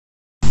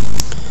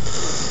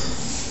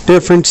Dear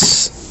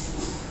friends,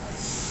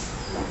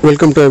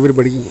 welcome to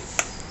everybody.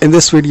 In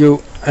this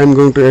video, I am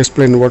going to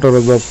explain what are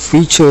the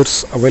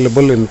features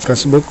available in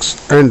Freshbooks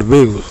and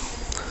Wave.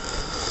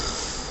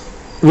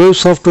 Wave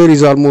software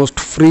is almost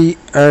free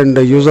and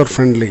user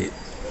friendly,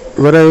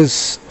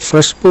 whereas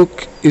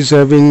Freshbook is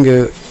having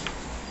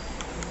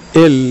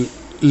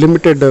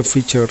limited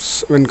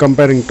features when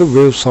comparing to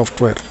Wave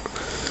software.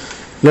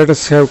 Let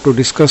us have to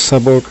discuss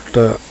about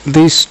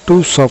these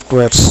two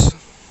softwares.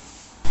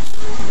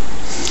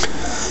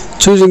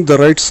 Choosing the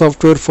right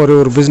software for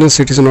your business,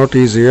 it is not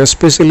easy,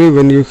 especially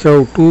when you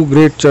have two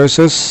great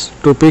choices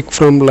to pick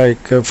from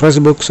like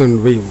Freshbooks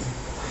and Wave.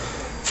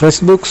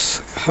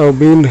 Freshbooks have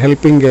been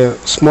helping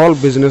small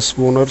business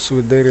owners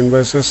with their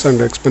invoices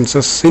and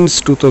expenses since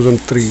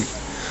 2003.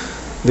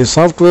 The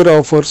software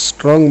offers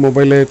strong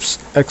mobile apps,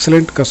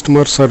 excellent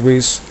customer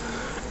service,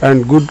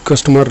 and good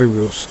customer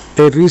reviews.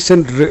 A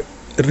recent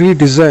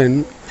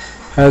redesign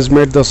has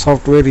made the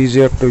software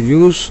easier to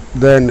use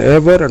than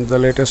ever, and the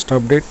latest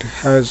update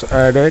has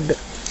added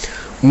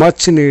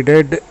much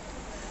needed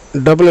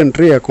double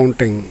entry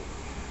accounting.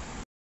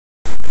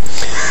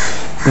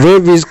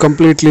 Wave is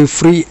completely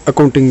free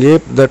accounting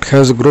app that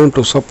has grown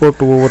to support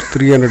over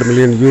 300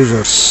 million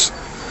users.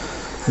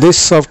 This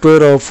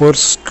software offers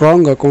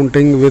strong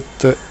accounting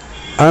with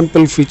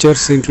ample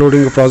features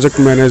including project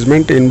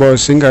management,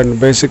 invoicing, and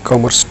basic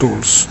commerce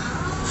tools.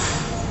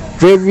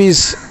 Wave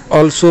is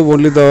also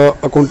only the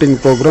accounting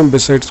program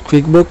besides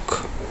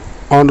QuickBook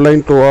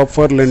Online to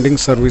offer lending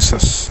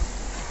services.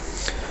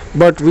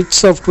 But which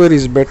software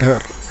is better?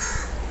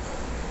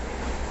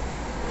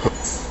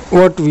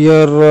 What we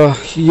are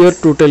here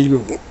to tell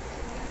you.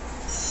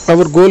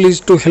 Our goal is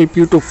to help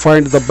you to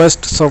find the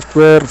best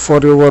software for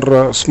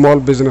your small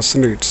business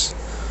needs.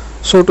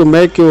 So to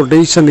make your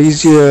decision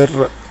easier,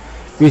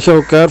 we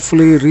have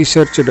carefully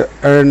researched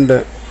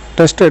and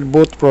tested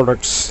both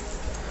products.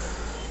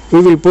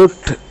 We will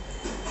put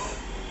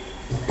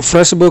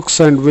Freshbooks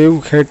and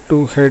Wave head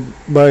to head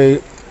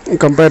by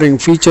comparing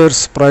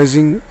features,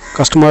 pricing,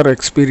 customer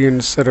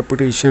experience,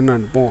 reputation,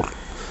 and more.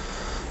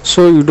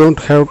 So you don't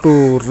have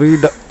to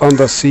read on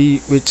the sea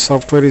which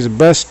software is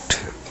best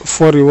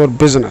for your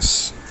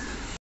business.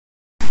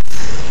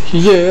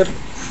 Here,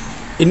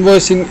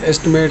 invoicing,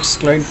 estimates,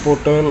 client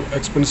portal,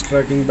 expense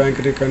tracking, bank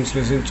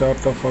reconciliation,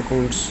 chart of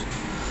accounts.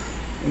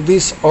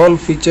 These all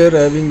feature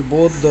having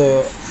both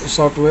the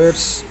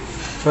softwares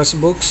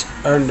Freshbooks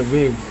and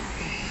Wave.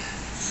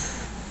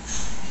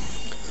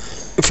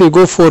 If you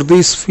go for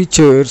these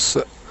features,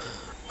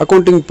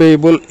 accounting,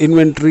 payable,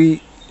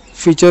 inventory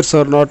features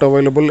are not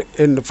available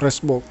in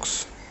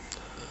Freshbooks,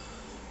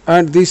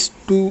 and these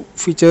two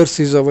features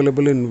is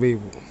available in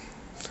Wave.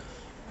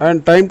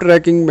 And time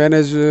tracking,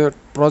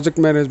 project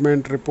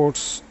management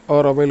reports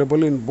are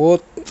available in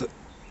both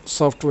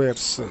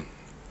softwares.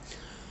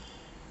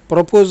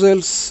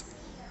 Proposals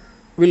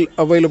will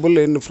available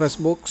in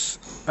Freshbooks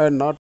and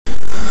not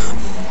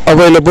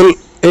available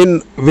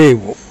in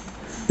Wave.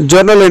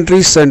 Journal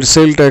entries and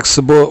sale tax,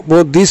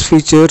 both these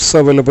features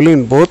available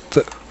in both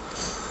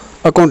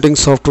accounting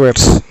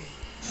softwares.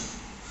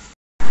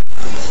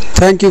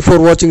 Thank you for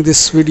watching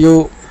this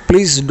video.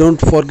 Please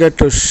don't forget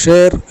to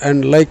share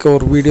and like our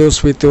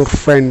videos with your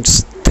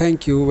friends.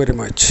 Thank you very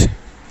much.